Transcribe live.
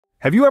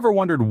Have you ever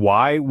wondered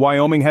why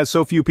Wyoming has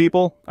so few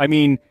people? I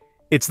mean,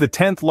 it's the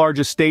 10th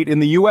largest state in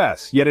the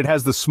US, yet it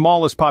has the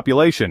smallest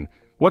population.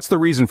 What's the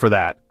reason for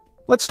that?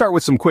 Let's start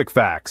with some quick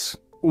facts.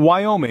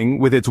 Wyoming,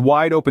 with its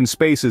wide open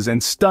spaces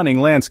and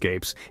stunning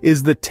landscapes,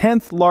 is the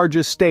 10th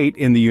largest state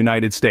in the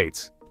United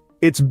States.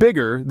 It's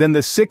bigger than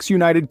the 6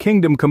 United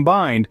Kingdom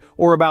combined,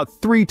 or about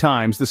 3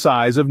 times the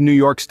size of New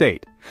York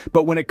State.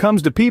 But when it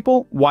comes to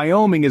people,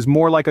 Wyoming is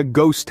more like a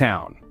ghost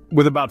town.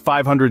 With about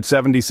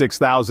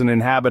 576,000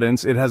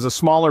 inhabitants, it has a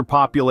smaller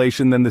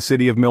population than the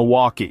city of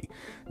Milwaukee.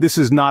 This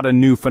is not a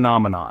new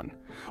phenomenon.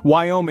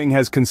 Wyoming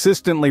has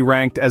consistently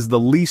ranked as the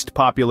least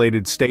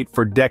populated state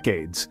for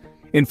decades.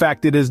 In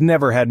fact, it has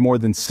never had more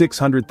than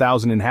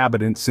 600,000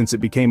 inhabitants since it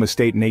became a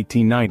state in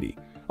 1890.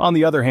 On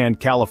the other hand,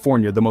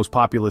 California, the most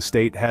populous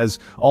state, has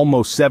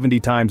almost 70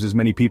 times as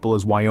many people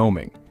as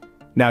Wyoming.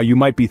 Now, you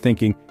might be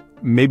thinking,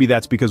 maybe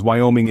that's because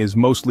Wyoming is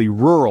mostly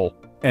rural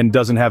and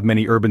doesn't have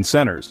many urban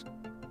centers.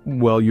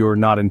 Well, you're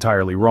not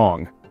entirely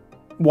wrong.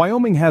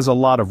 Wyoming has a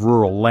lot of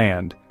rural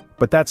land,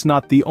 but that's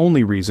not the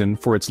only reason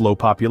for its low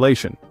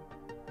population.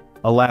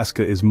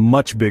 Alaska is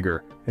much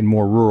bigger and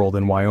more rural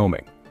than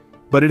Wyoming,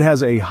 but it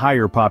has a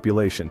higher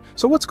population.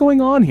 So what's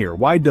going on here?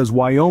 Why does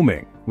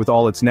Wyoming, with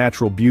all its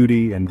natural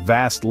beauty and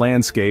vast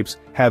landscapes,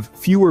 have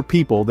fewer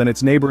people than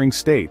its neighboring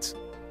states?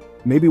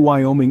 Maybe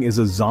Wyoming is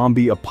a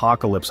zombie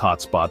apocalypse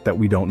hotspot that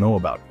we don't know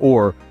about.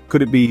 Or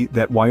could it be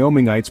that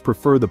Wyomingites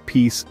prefer the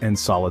peace and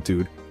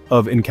solitude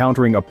of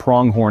encountering a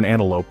pronghorn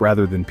antelope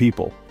rather than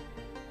people?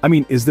 I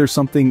mean, is there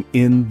something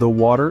in the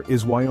water?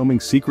 Is Wyoming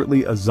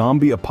secretly a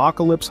zombie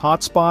apocalypse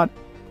hotspot?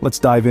 Let's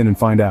dive in and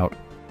find out.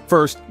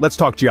 First, let's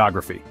talk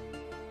geography.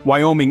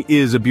 Wyoming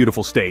is a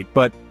beautiful state,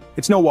 but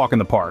it's no walk in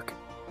the park.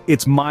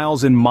 It's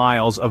miles and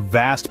miles of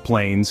vast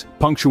plains,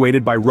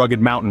 punctuated by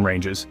rugged mountain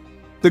ranges.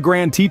 The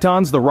Grand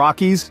Tetons, the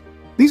Rockies,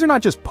 these are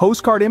not just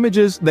postcard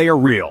images, they are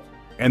real.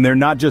 And they're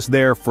not just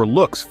there for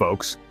looks,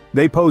 folks.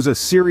 They pose a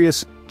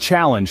serious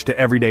challenge to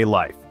everyday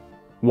life.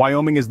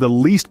 Wyoming is the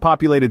least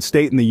populated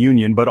state in the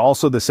Union, but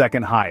also the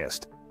second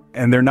highest.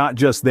 And they're not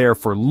just there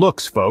for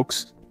looks,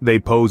 folks. They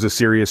pose a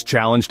serious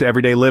challenge to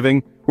everyday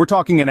living. We're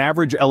talking an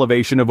average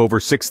elevation of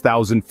over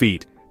 6,000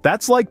 feet.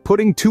 That's like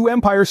putting 2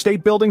 Empire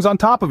State Buildings on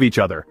top of each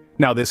other.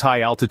 Now, this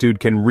high altitude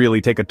can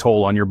really take a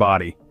toll on your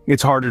body.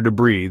 It's harder to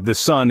breathe, the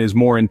sun is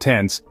more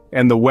intense,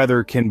 and the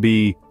weather can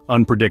be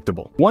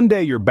unpredictable. One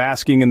day you're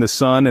basking in the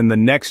sun and the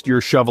next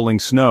you're shoveling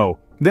snow.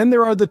 Then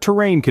there are the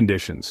terrain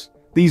conditions.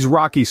 These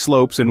rocky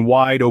slopes and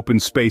wide open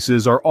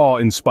spaces are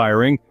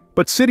awe-inspiring,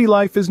 but city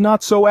life is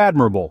not so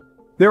admirable.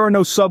 There are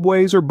no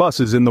subways or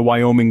buses in the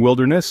Wyoming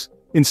wilderness.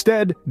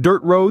 Instead,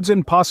 dirt roads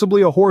and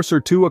possibly a horse or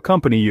two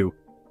accompany you.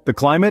 The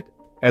climate?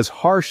 As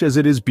harsh as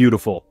it is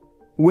beautiful.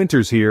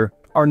 Winters here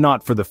are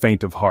not for the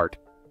faint of heart.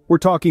 We're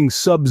talking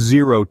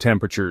sub-zero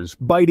temperatures,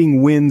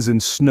 biting winds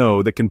and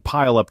snow that can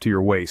pile up to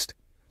your waist.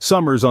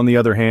 Summers, on the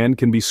other hand,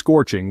 can be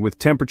scorching, with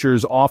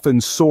temperatures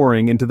often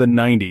soaring into the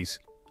 90s.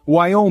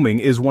 Wyoming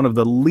is one of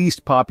the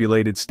least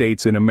populated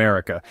states in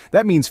America.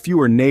 That means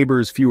fewer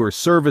neighbors, fewer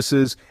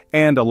services,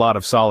 and a lot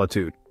of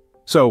solitude.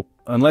 So,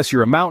 unless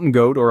you're a mountain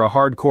goat or a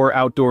hardcore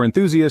outdoor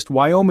enthusiast,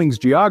 Wyoming's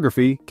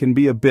geography can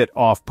be a bit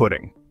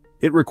off-putting.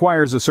 It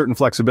requires a certain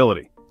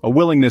flexibility, a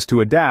willingness to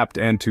adapt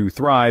and to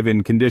thrive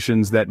in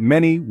conditions that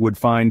many would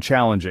find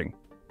challenging.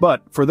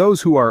 But for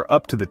those who are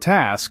up to the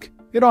task,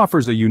 it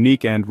offers a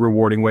unique and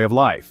rewarding way of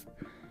life.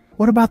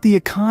 What about the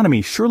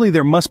economy? Surely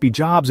there must be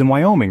jobs in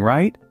Wyoming,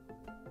 right?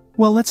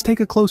 Well, let's take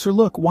a closer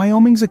look.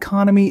 Wyoming's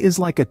economy is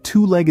like a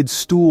 2-legged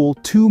stool.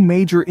 2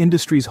 major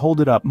industries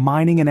hold it up: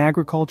 mining and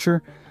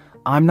agriculture.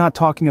 I'm not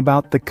talking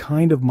about the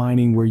kind of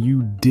mining where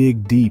you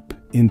dig deep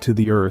into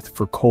the earth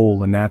for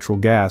coal and natural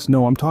gas.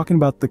 No, I'm talking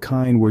about the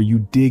kind where you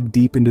dig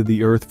deep into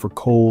the earth for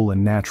coal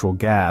and natural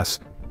gas.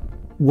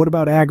 What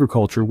about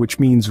agriculture, which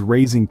means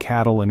raising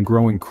cattle and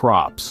growing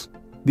crops?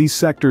 These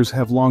sectors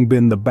have long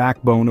been the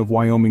backbone of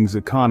Wyoming's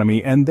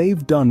economy, and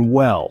they've done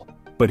well.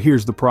 But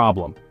here's the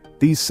problem.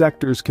 These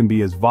sectors can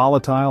be as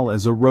volatile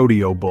as a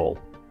rodeo bull.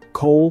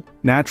 Coal,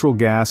 natural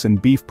gas,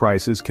 and beef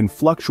prices can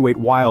fluctuate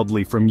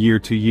wildly from year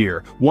to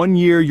year. One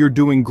year you're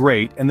doing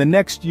great, and the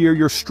next year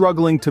you're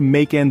struggling to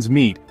make ends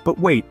meet. But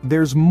wait,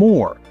 there's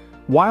more.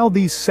 While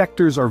these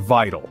sectors are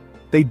vital,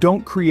 they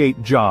don't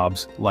create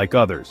jobs like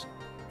others.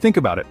 Think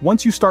about it.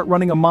 Once you start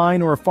running a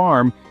mine or a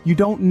farm, you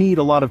don't need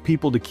a lot of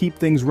people to keep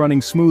things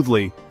running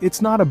smoothly.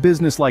 It's not a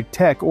business like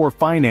tech or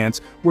finance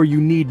where you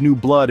need new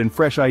blood and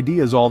fresh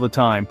ideas all the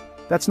time.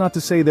 That's not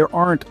to say there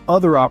aren't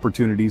other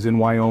opportunities in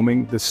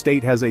Wyoming. The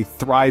state has a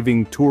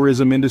thriving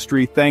tourism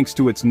industry thanks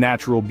to its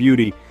natural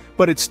beauty,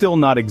 but it's still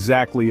not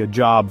exactly a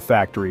job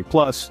factory.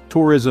 Plus,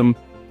 tourism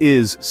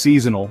is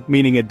seasonal,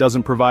 meaning it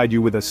doesn't provide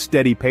you with a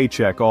steady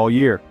paycheck all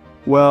year.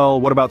 Well,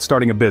 what about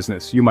starting a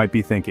business, you might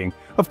be thinking.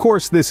 Of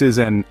course, this is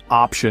an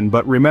option,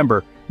 but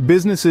remember,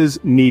 businesses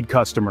need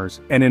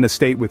customers, and in a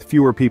state with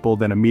fewer people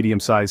than a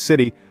medium-sized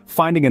city,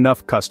 finding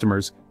enough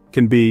customers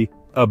can be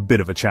a bit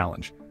of a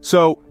challenge.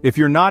 So, if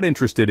you're not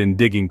interested in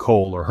digging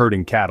coal or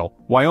herding cattle,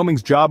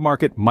 Wyoming's job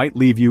market might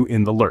leave you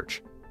in the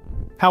lurch.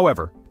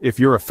 However, if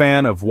you're a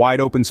fan of wide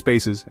open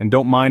spaces and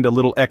don't mind a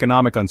little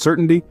economic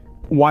uncertainty,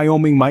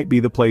 Wyoming might be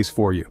the place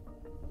for you.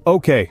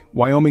 Okay,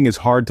 Wyoming is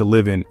hard to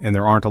live in and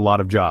there aren't a lot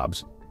of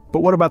jobs. But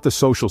what about the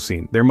social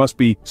scene? There must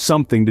be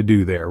something to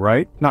do there,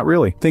 right? Not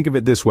really. Think of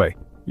it this way.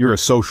 You're a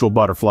social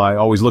butterfly,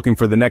 always looking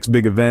for the next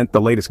big event,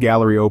 the latest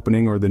gallery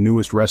opening, or the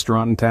newest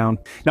restaurant in town.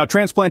 Now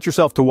transplant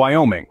yourself to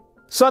Wyoming.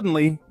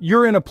 Suddenly,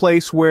 you're in a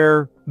place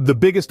where the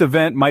biggest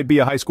event might be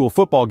a high school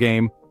football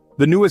game,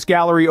 the newest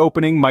gallery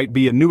opening might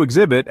be a new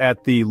exhibit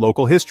at the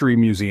local history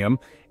museum,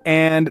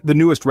 and the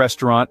newest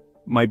restaurant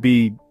might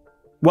be,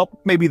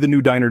 well, maybe the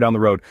new diner down the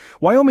road.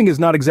 Wyoming is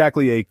not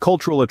exactly a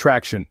cultural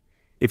attraction.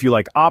 If you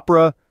like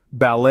opera,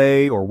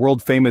 ballet, or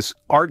world-famous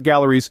art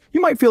galleries,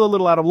 you might feel a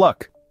little out of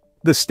luck.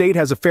 The state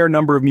has a fair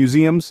number of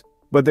museums,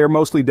 but they're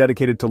mostly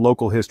dedicated to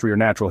local history or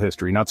natural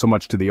history, not so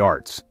much to the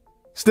arts.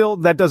 Still,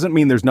 that doesn't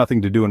mean there's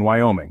nothing to do in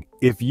Wyoming.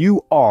 If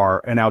you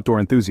are an outdoor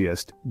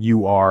enthusiast,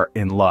 you are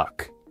in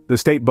luck. The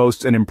state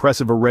boasts an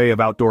impressive array of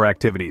outdoor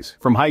activities,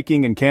 from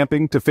hiking and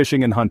camping to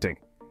fishing and hunting.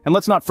 And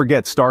let's not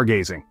forget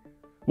stargazing.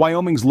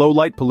 Wyoming's low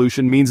light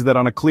pollution means that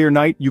on a clear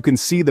night you can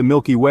see the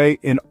Milky Way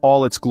in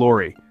all its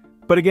glory.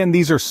 But again,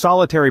 these are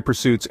solitary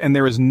pursuits and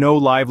there is no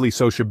lively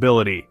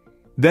sociability.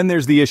 Then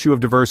there's the issue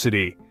of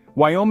diversity.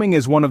 Wyoming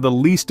is one of the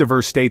least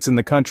diverse states in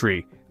the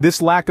country.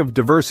 This lack of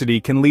diversity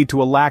can lead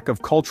to a lack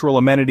of cultural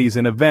amenities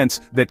and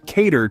events that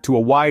cater to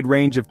a wide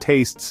range of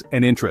tastes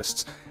and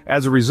interests.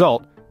 As a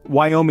result,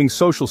 Wyoming's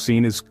social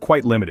scene is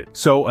quite limited.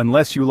 So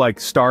unless you like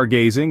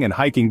stargazing and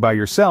hiking by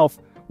yourself,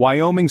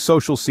 Wyoming's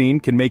social scene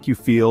can make you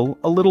feel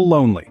a little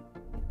lonely.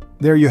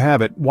 There you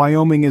have it.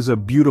 Wyoming is a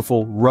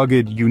beautiful,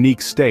 rugged,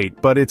 unique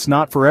state, but it's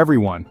not for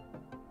everyone.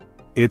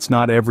 It's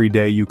not every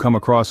day you come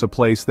across a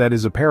place that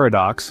is a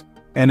paradox,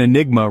 an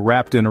enigma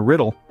wrapped in a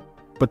riddle,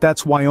 but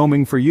that's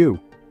Wyoming for you.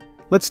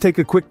 Let's take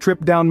a quick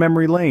trip down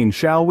memory lane,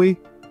 shall we?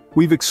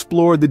 We've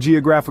explored the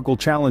geographical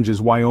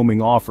challenges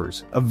Wyoming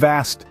offers, a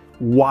vast,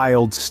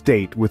 wild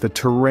state with a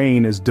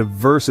terrain as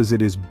diverse as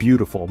it is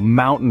beautiful,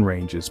 mountain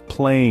ranges,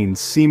 plains,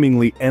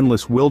 seemingly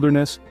endless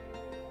wilderness.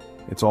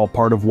 It's all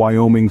part of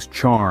Wyoming's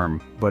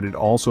charm, but it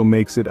also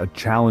makes it a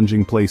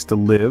challenging place to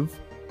live.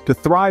 To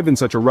thrive in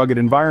such a rugged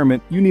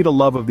environment, you need a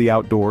love of the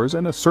outdoors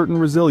and a certain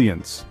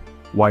resilience.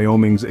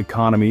 Wyoming's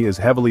economy is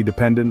heavily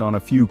dependent on a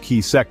few key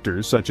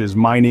sectors, such as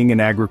mining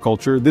and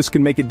agriculture. This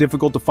can make it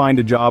difficult to find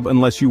a job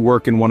unless you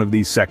work in one of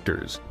these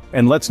sectors.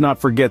 And let's not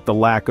forget the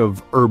lack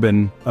of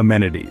urban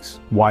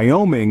amenities.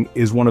 Wyoming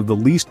is one of the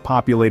least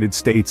populated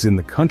states in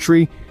the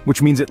country,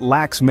 which means it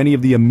lacks many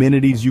of the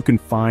amenities you can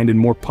find in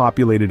more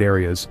populated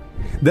areas.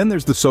 Then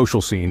there's the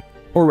social scene,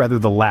 or rather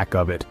the lack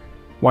of it.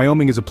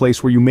 Wyoming is a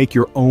place where you make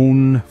your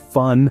own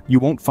fun. You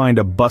won't find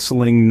a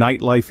bustling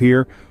nightlife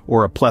here,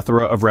 or a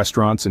plethora of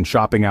restaurants and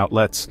shopping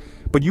outlets,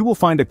 but you will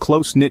find a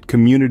close-knit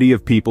community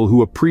of people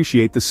who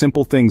appreciate the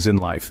simple things in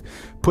life.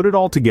 Put it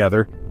all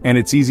together, and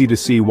it's easy to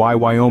see why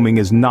Wyoming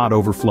is not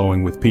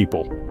overflowing with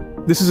people.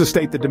 This is a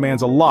state that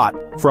demands a lot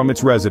from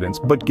its residents,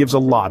 but gives a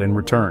lot in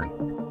return.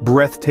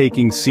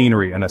 Breathtaking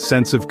scenery and a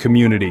sense of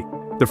community,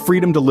 the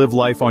freedom to live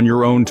life on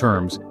your own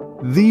terms.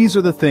 These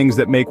are the things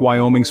that make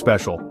Wyoming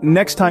special.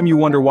 Next time you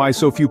wonder why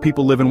so few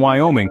people live in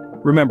Wyoming,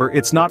 remember,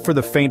 it's not for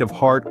the faint of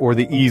heart or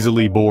the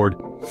easily bored.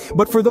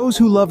 But for those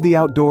who love the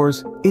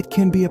outdoors, it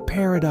can be a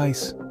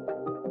paradise.